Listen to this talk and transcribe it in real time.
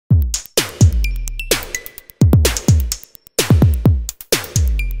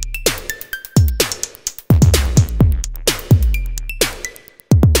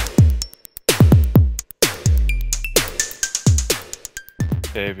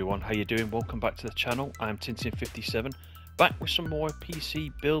Hey everyone, how you doing? Welcome back to the channel. I'm Tintin57, back with some more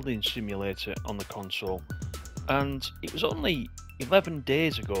PC Building Simulator on the console. And it was only 11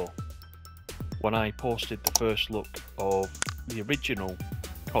 days ago when I posted the first look of the original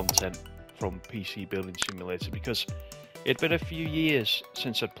content from PC Building Simulator, because it had been a few years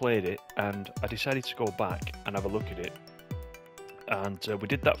since I'd played it and I decided to go back and have a look at it. And we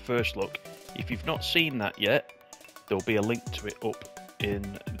did that first look. If you've not seen that yet, there'll be a link to it up in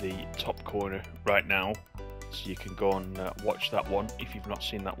the top corner right now, so you can go and watch that one if you've not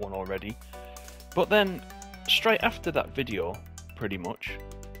seen that one already. But then straight after that video, pretty much,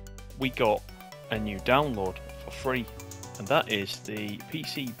 we got a new download for free, and that is the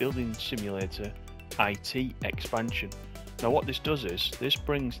PC Building Simulator IT expansion. Now what this does is this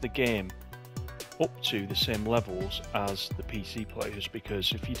brings the game up to the same levels as the PC players,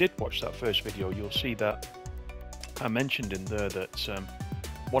 because if you did watch that first video, you'll see that I mentioned in there that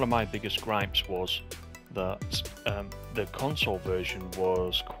one of my biggest gripes was that the console version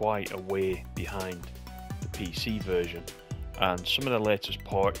was quite a way behind the PC version, and some of the latest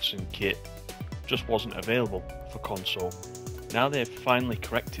parts and kit just wasn't available for console. Now they've finally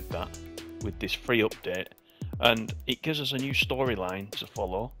corrected that with this free update, and it gives us a new storyline to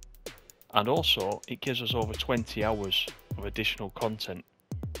follow, and also it gives us over 20 hours of additional content,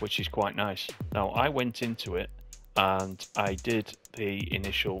 which is quite nice. Now I went into it and I did the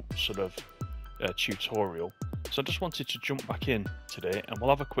initial sort of tutorial, so I just wanted to jump back in today and we'll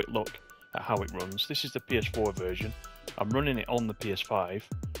have a quick look at how it runs. This is the PS4 version. I'm running it on the PS5,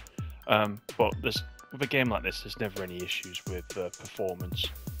 but with a game like this, there's never any issues with performance.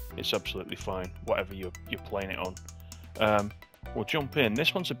 It's absolutely fine, whatever you're playing it on. We'll jump in.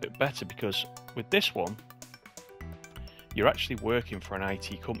 This one's a bit better because with this one, you're actually working for an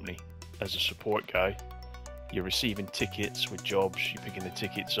IT company as a support guy. You're receiving tickets with jobs, you're picking the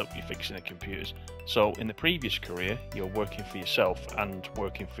tickets up, you're fixing the computers. So in the previous career, you're working for yourself and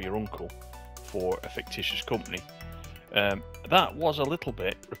working for your uncle for a fictitious company. That was a little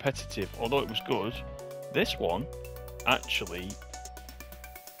bit repetitive, although it was good. This one actually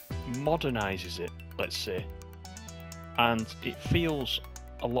modernizes it, let's say, and it feels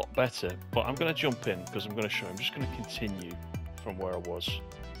a lot better. But I'm going to jump in because I'm going to show you. I'm just going to continue from where I was.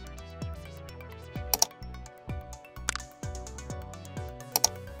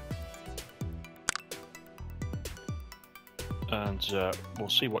 And we'll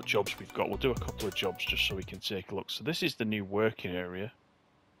see what jobs we've got. We'll do a couple of jobs just so we can take a look. So this is the new working area.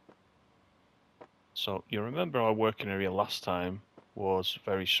 So you remember our working area last time was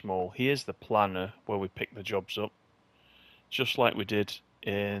very small. Here's the planner where we pick the jobs up, just like we did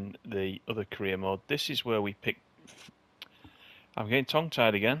in the other career mode. This is where we pick... I'm getting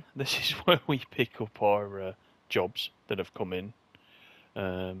tongue-tied again. This is where we pick up our jobs that have come in.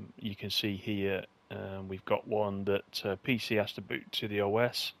 You can see here we've got one that PC has to boot to the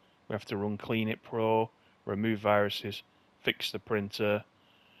OS. We have to run Clean It Pro, remove viruses, fix the printer.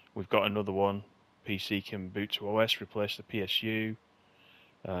 We've got another one. PC can boot to OS, replace the PSU.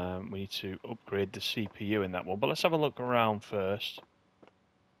 We need to upgrade the CPU in that one. But let's have a look around first.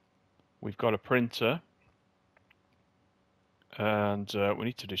 We've got a printer. And we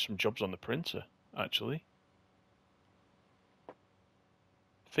need to do some jobs on the printer, actually.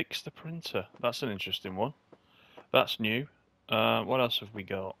 Fix the printer. That's an interesting one. That's new. What else have we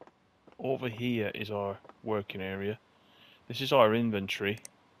got? Over here is our working area. This is our inventory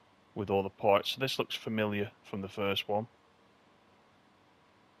with all the parts. So this looks familiar from the first one.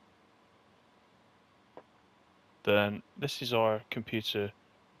 Then this is our computer.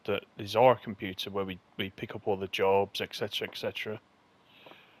 That is our computer where we pick up all the jobs, etc., etc.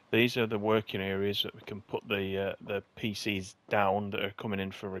 These are the working areas that we can put the PCs down that are coming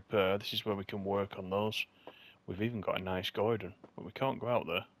in for repair. This is where we can work on those. We've even got a nice garden, but we can't go out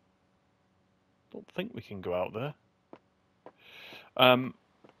there. Don't think we can go out there.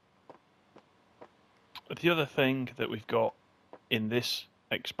 The other thing that we've got in this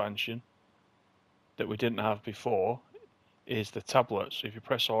expansion that we didn't have before is the tablet. So if you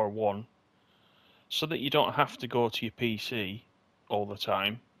press R1, so that you don't have to go to your PC all the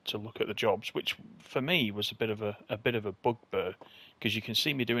time to look at the jobs, which for me was a bit of a bugbear, because you can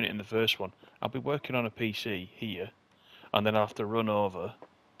see me doing it in the first one. I'll be working on a PC here, and then I have to run over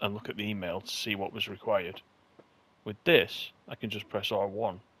and look at the email to see what was required. With this, I can just press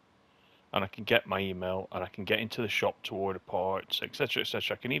R1, and I can get my email, and I can get into the shop to order parts, etc.,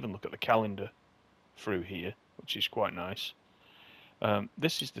 etc. I can even look at the calendar through here, which is quite nice.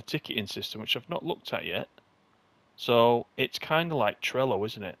 This is the ticketing system, which I've not looked at yet. So it's kind of like Trello,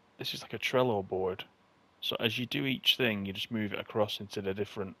 isn't it? This is like a Trello board. So as you do each thing, you just move it across into the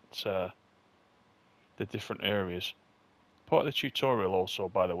different areas. Part of the tutorial also,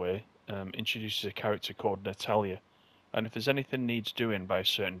 by the way, introduces a character called Natalia, and if there's anything needs doing by a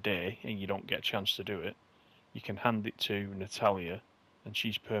certain day and you don't get a chance to do it, you can hand it to Natalia, and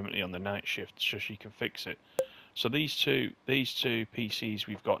she's permanently on the night shift, so she can fix it. So these two PCs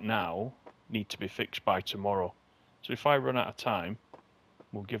we've got now need to be fixed by tomorrow. So if I run out of time,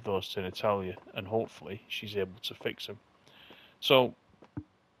 we'll give those to Natalia, and hopefully she's able to fix them. So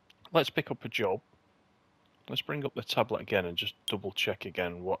let's pick up a job. Let's bring up the tablet again and just double check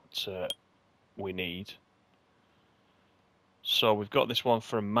again what we need. So we've got this one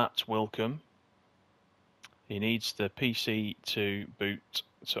from Matt Wilcombe. He needs the PC to boot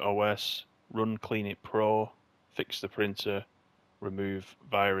to OS, run Clean It Pro, fix the printer, remove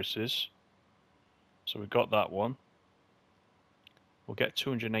viruses. So we've got that one. We'll get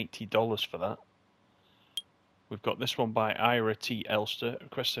 $280 for that. We've got this one by Ira T. Elster.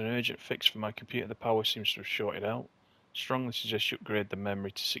 Request an urgent fix for my computer. The power seems to have shorted out. Strongly suggest you upgrade the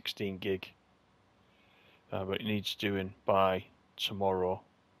memory to 16 gig. But it needs doing by tomorrow.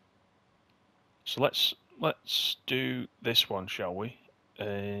 So let's do this one, shall we?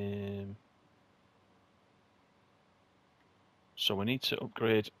 So we need to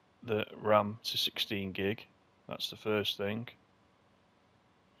upgrade the RAM to 16 gig. That's the first thing.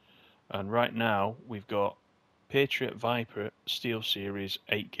 And right now we've got Patriot Viper SteelSeries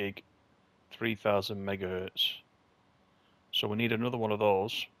 8 gig, 3000 megahertz. So we need another one of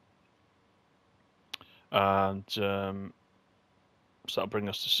those. And so that'll bring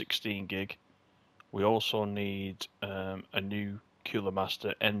us to 16 gig. We also need a new Cooler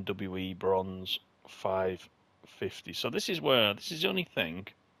Master NWE Bronze 550. So this is the only thing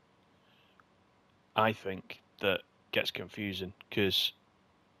I think that gets confusing, because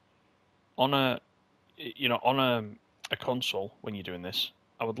on a console, when you're doing this,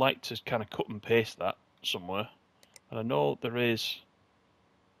 I would like to kind of cut and paste that somewhere. And I know there is.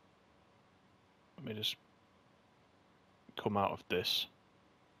 Let me just come out of this.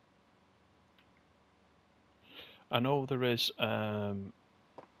 I know there is. Right.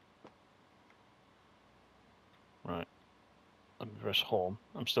 Let me press home.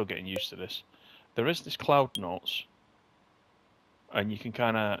 I'm still getting used to this. There is this Cloud Notes, and you can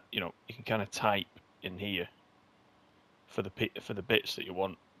kind of type in here for the bits that you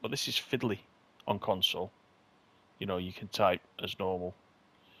want. But this is fiddly on console. You can type as normal.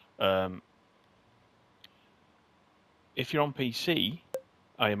 If you're on PC,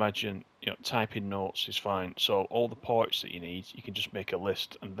 I imagine typing notes is fine. So all the ports that you need, you can just make a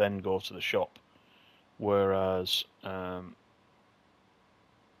list and then go to the shop. Whereas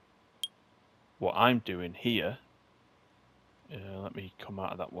what I'm doing here, let me come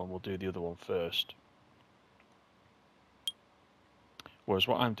out of that one. We'll do the other one first. Whereas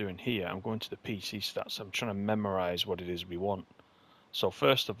what I'm doing here, I'm going to the PC stats. I'm trying to memorize what it is we want. So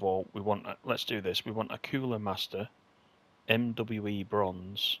first of all, let's do this. We want a Cooler Master MWE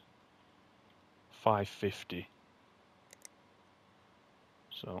Bronze 550.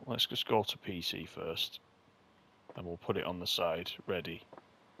 So let's just go to PC first, and we'll put it on the side, ready.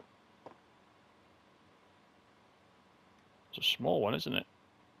 It's a small one, isn't it?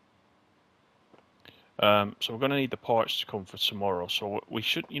 So we're going to need the parts to come for tomorrow. So we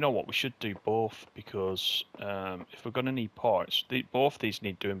should, we should do both, because if we're going to need parts, both these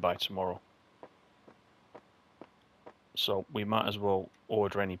need doing by tomorrow. So we might as well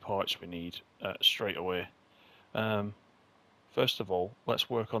order any parts we need straight away. First of all, let's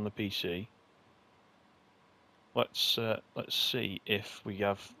work on the PC. Let's see if we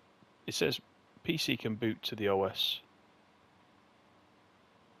have. It says PC can boot to the OS.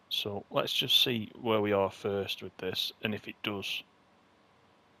 So let's just see where we are first with this, and if it does.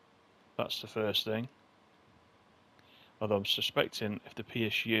 That's the first thing. Although I'm suspecting if the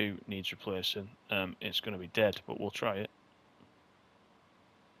PSU needs replacing, it's going to be dead, but we'll try it.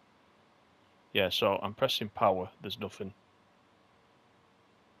 Yeah, so I'm pressing power, there's nothing.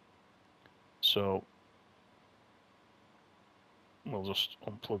 So we'll just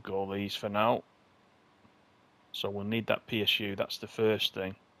unplug all these for now. So we'll need that PSU, that's the first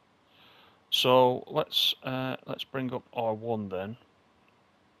thing. So let's bring up R1 then.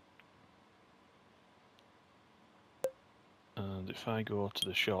 And if I go to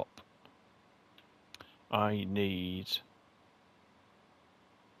the shop, I need.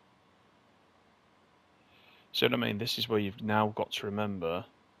 See what I mean? This is where you've now got to remember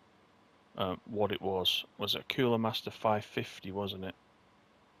what it was. Was it a Cooler Master 550, wasn't it?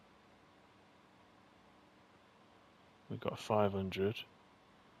 We've got a 500.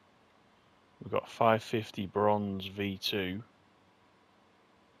 We've got 550 bronze V2.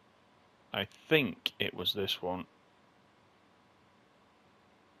 I think it was this one.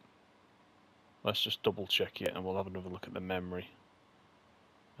 Let's just double check it and we'll have another look at the memory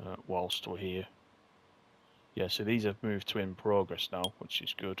whilst we're here. Yeah, so these have moved to in progress now, which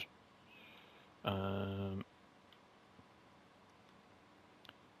is good.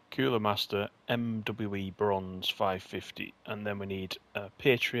 Cooler Master MWE Bronze 550, and then we need a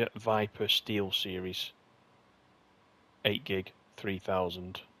Patriot Viper Steel Series 8 gig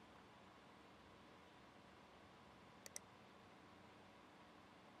 3000.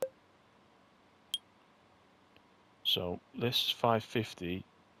 So this 550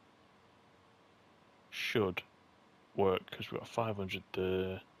 should work because we've got 500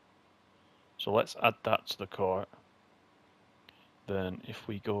 there. So let's add that to the cart. Then if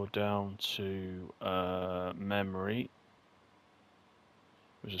we go down to memory,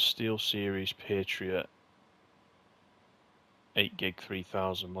 there's a Steel Series Patriot 8 gig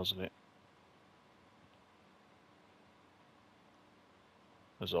 3000, wasn't it?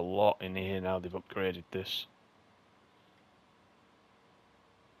 There's a lot in here now, they've upgraded this.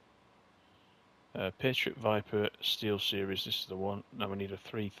 Patriot Viper Steel Series, this is the one. Now we need a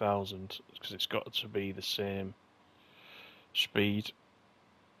 3000 because it's got to be the same speed.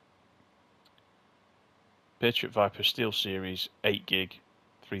 Patriot Viper Steel Series 8 gig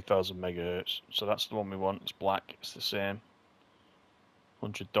 3000 megahertz. So that's the one we want. It's black, it's the same.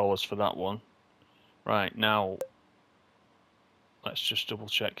 $100 for that one. Right, now let's just double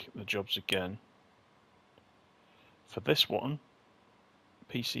check the jobs again. For this one,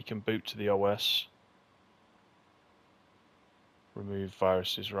 PC can boot to the OS. Remove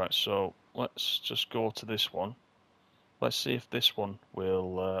viruses. Right, so let's just go to this one. Let's see if this one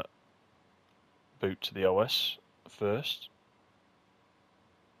will boot to the OS first.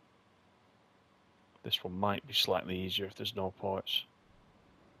 This one might be slightly easier if there's no ports.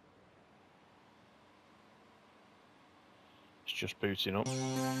 It's just booting up.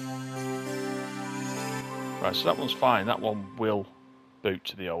 Right, so that one's fine. That one will boot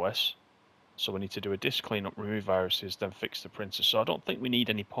to the OS. So we need to do a disk cleanup, remove viruses, then fix the printer. So I don't think we need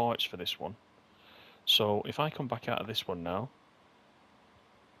any ports for this one. So if I come back out of this one now,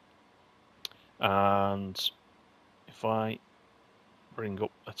 and if I bring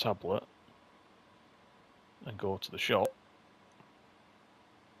up a tablet and go to the shop,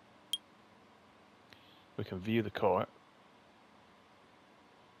 we can view the cart.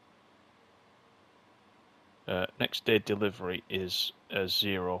 Next day delivery is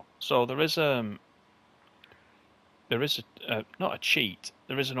 0. So there is not a cheat.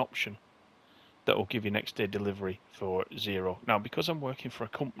 There is an option that will give you next day delivery for 0. Now, because I'm working for a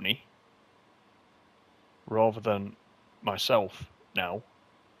company rather than myself now,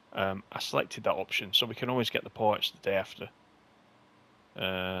 I selected that option, so we can always get the parts the day after.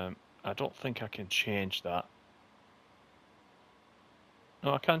 I don't think I can change that.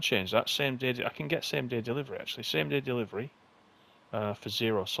 No, I can change that. Same day. I can get same day delivery actually. Same day delivery for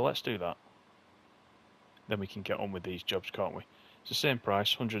 0. So let's do that. Then we can get on with these jobs, can't we? It's the same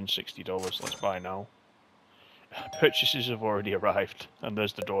price, $160. Let's buy now. Purchases have already arrived, and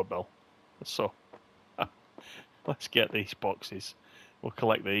there's the doorbell. So let's get these boxes. We'll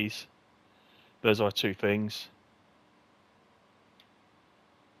collect these. There's our 2 things.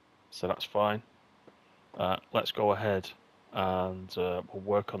 So that's fine. Let's go ahead and we'll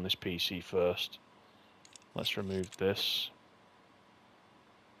work on this PC first. Let's remove this.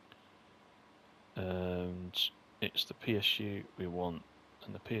 And it's the PSU we want.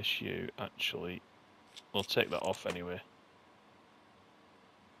 And the PSU actually, we'll take that off anyway.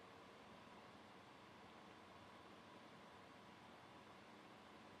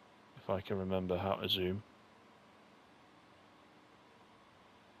 If I can remember how to zoom.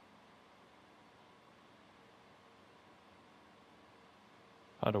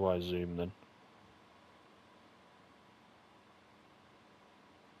 How do I zoom then?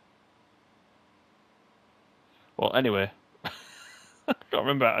 Well, anyway, I can't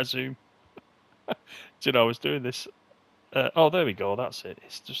remember how to zoom. Do you know I was doing this? Oh, there we go. That's it.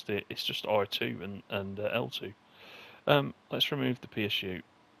 It's just R2 and L2. Let's remove the PSU.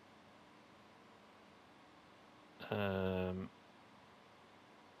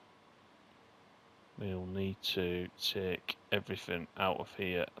 We'll need to take everything out of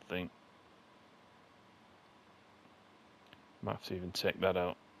here, I think. Might have to even take that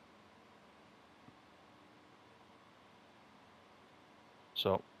out.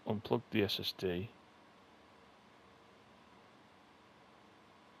 So, unplug the SSD.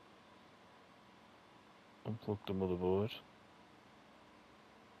 Unplug the motherboard.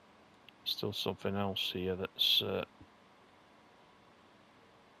 Still something else here that's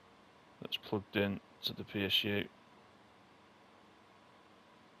plugged in to the PSU.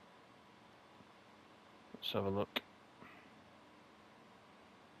 Let's have a look.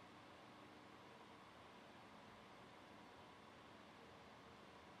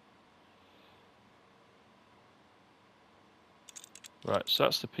 Right, so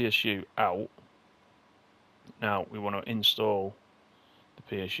that's the PSU out. Now we want to install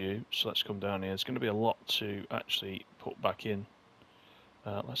the PSU, so let's come down here. There's going to be a lot to actually put back in.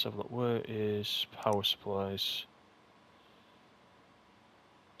 Let's have a look. Where is power supplies?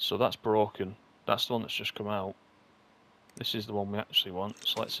 So that's broken. That's the one that's just come out. This is the one we actually want,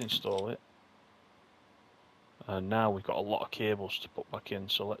 so let's install it. And now we've got a lot of cables to put back in,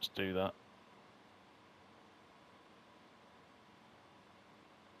 so let's do that.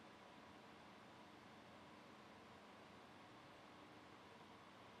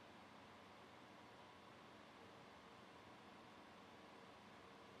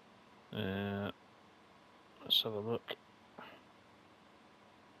 Let's have a look.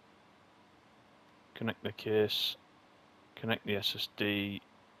 Connect the case, connect the SSD.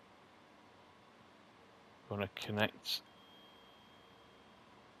 Want to connect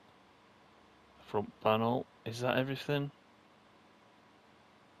the front panel. Is that everything?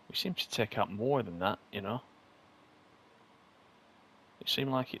 We seem to take out more than that, you know. It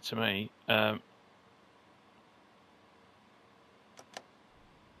seemed like it to me.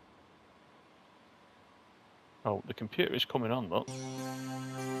 Oh, the computer is coming on, look.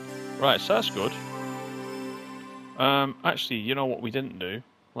 Right, so that's good. Actually, you know what we didn't do?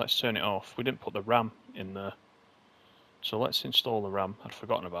 Let's turn it off. We didn't put the RAM in there. So let's install the RAM. I'd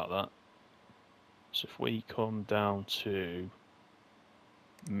forgotten about that. So if we come down to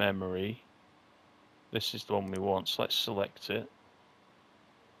memory, this is the one we want, so let's select it.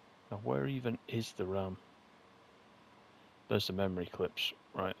 Now where even is the RAM? There's the memory clips.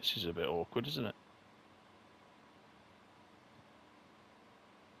 Right, this is a bit awkward, isn't it?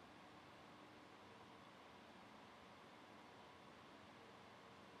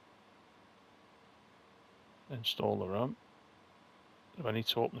 Install the RAM. Do I need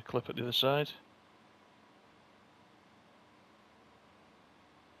to open the clip at the other side?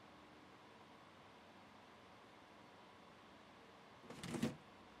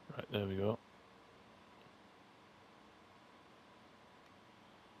 Right, there we go.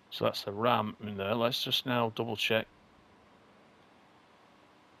 So that's the RAM in there. Let's just now double check.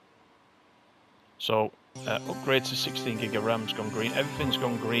 So upgrade to 16 gig of RAM's gone green. Everything's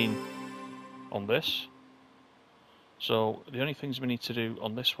gone green on this. So the only things we need to do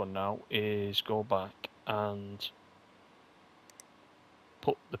on this one now is go back and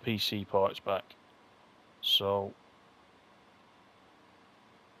put the PC parts back. So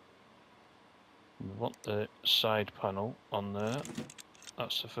we want the side panel on there.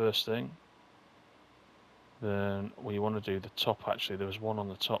 That's the first thing. Then we want to do the top. Actually, there was one on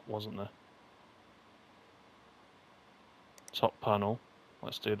the top, wasn't there? Top panel.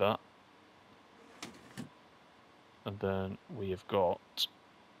 Let's do that. And then we have got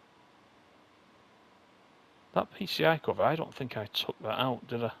that PCI cover. I don't think I took that out,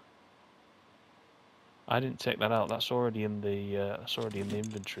 did I? I didn't take that out. That's already in the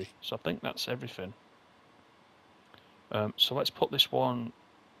inventory. So I think that's everything. So let's put this one.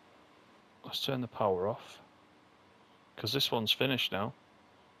 Let's turn the power off because this one's finished now.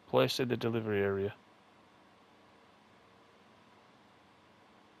 Place in the delivery area.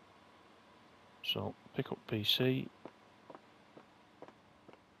 So pick up PC.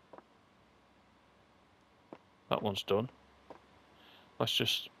 That one's done. Let's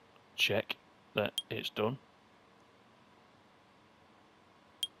just check that it's done.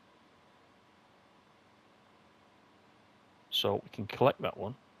 So we can collect that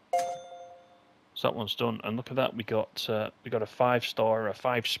one. So that one's done, and look at that. We got a 5-star, a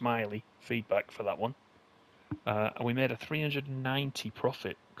 5 smiley feedback for that one, and we made a 390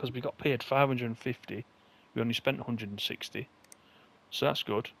 profit because we got paid 550. We only spent 160, so that's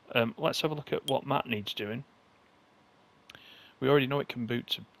good. Let's have a look at what Matt needs doing. We already know it can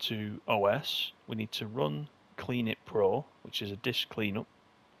boot to OS. We need to run Cleanit Pro, which is a disk cleanup.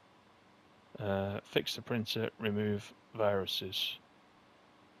 Fix the printer, remove viruses.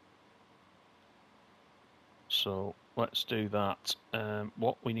 So let's do that.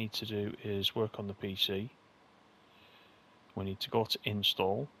 What we need to do is work on the PC. We need to go to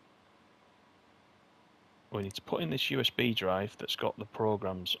install. We need to put in this USB drive that's got the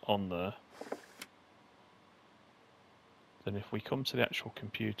programs on there. Then if we come to the actual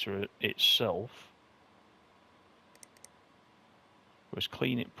computer itself, It was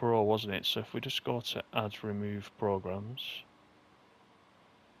Clean It Pro, wasn't it? So if we just go to Add Remove Programs,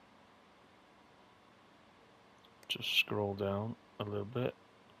 just scroll down a little bit.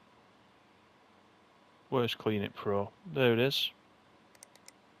 Where's Clean It Pro? There it is.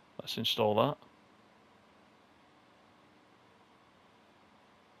 Let's install that.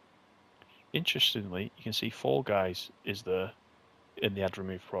 Interestingly, you can see Fall Guys is there in the Add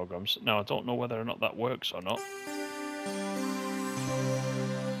Remove Programs. Now, I don't know whether or not that works or not.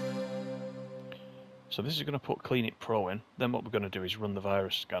 So this is going to put Clean It Pro in. Then what we're going to do is run the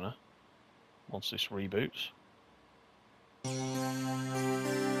virus scanner once this reboots.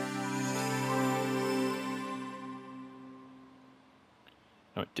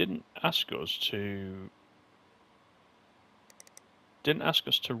 Now, it didn't ask us to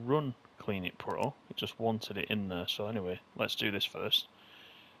run Clean It Pro. It just wanted it in there. So anyway, let's do this first.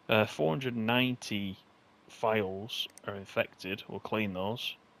 490 files are infected. We'll clean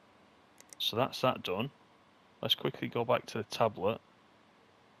those. So that's that done. Let's quickly go back to the tablet.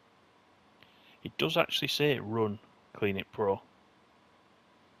 It does actually say run Clean It Pro.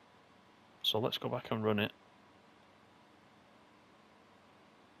 So let's go back and run it.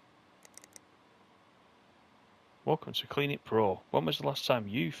 Welcome to Clean It Pro. When was the last time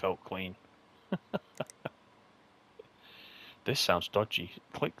you felt clean? This sounds dodgy.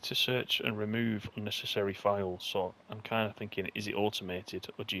 Click to search and remove unnecessary files. So I'm kind of thinking, is it automated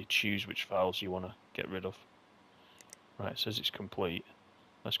or do you choose which files you want to get rid of? Right, it says it's complete.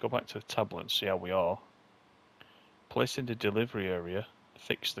 Let's go back to the tablet and see how we are. Place in the delivery area.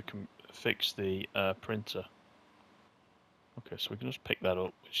 Fix the printer. Okay, so we can just pick that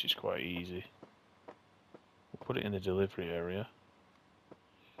up, which is quite easy. We'll put it in the delivery area.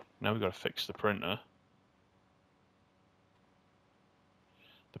 Now we've got to fix the printer.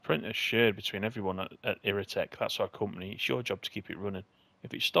 The printer is shared between everyone at Iritech. That's our company. It's your job to keep it running.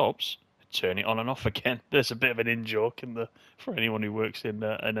 If it stops, turn it on and off again. There's a bit of an in-joke for anyone who works in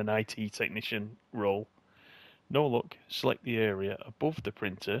an IT technician role. No luck. Select the area above the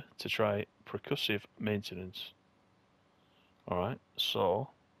printer to try percussive maintenance. Alright,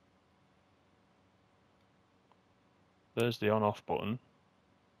 so there's the on-off button.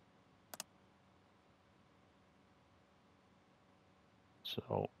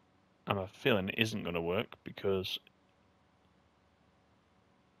 So I'm a feeling it isn't going to work because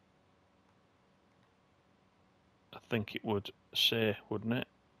I think it would say, wouldn't it?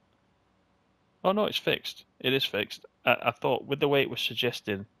 Oh no, it's fixed. It is fixed. I thought with the way it was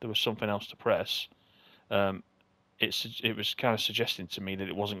suggesting there was something else to press, it was kind of suggesting to me that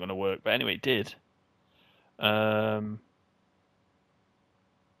it wasn't going to work. But anyway, it did.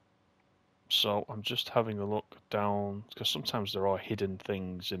 So I'm just having a look down, because sometimes there are hidden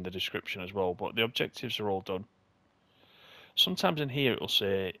things in the description as well, but the objectives are all done. Sometimes in here it'll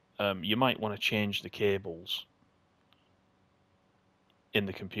say you might want to change the cables in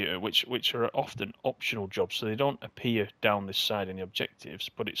the computer, which are often optional jobs, so they don't appear down this side in the objectives,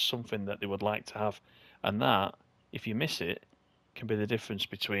 but it's something that they would like to have. And that, if you miss it, can be the difference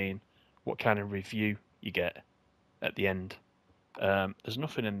between what kind of review you get at the end. There's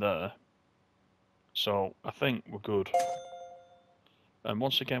nothing in there. So I think we're good. And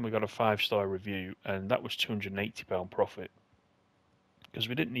once again, we got a 5-star review, and that was £280 profit. Because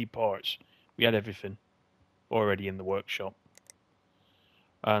we didn't need parts. We had everything already in the workshop.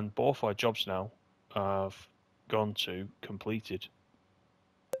 And both our jobs now have gone to completed.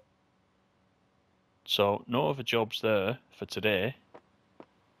 So no other jobs there for today.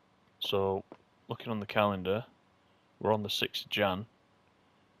 So looking on the calendar, we're on the 6th of Jan.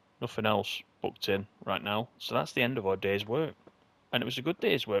 Nothing else booked in right now. So that's the end of our day's work. And it was a good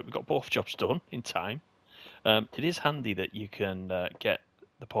day's work. We got both jobs done in time. It is handy that you can get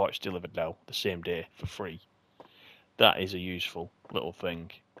the parts delivered now the same day for free. That is a useful little thing.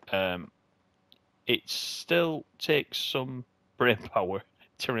 It still takes some brain power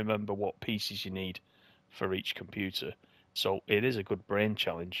to remember what pieces you need for each computer. So it is a good brain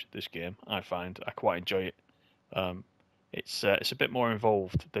challenge, this game, I find. I quite enjoy it. It's a bit more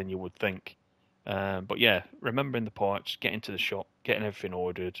involved than you would think. But yeah, remembering the parts, getting to the shop, getting everything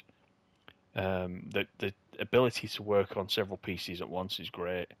ordered. The ability to work on several PCs at once is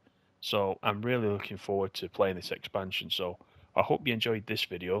great. So I'm really looking forward to playing this expansion. So I hope you enjoyed this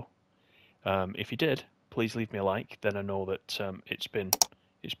video. If you did, please leave me a like. Then I know that it's been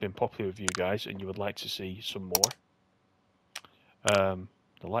popular with you guys, and you would like to see some more.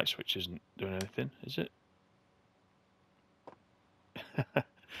 The light switch isn't doing anything, is it?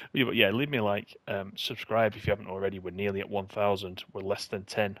 But yeah, leave me a like. Subscribe if you haven't already. We're nearly at 1,000. We're less than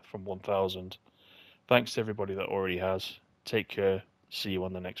 10 from 1,000. Thanks to everybody that already has. Take care. See you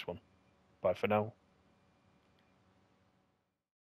on the next one. Bye for now.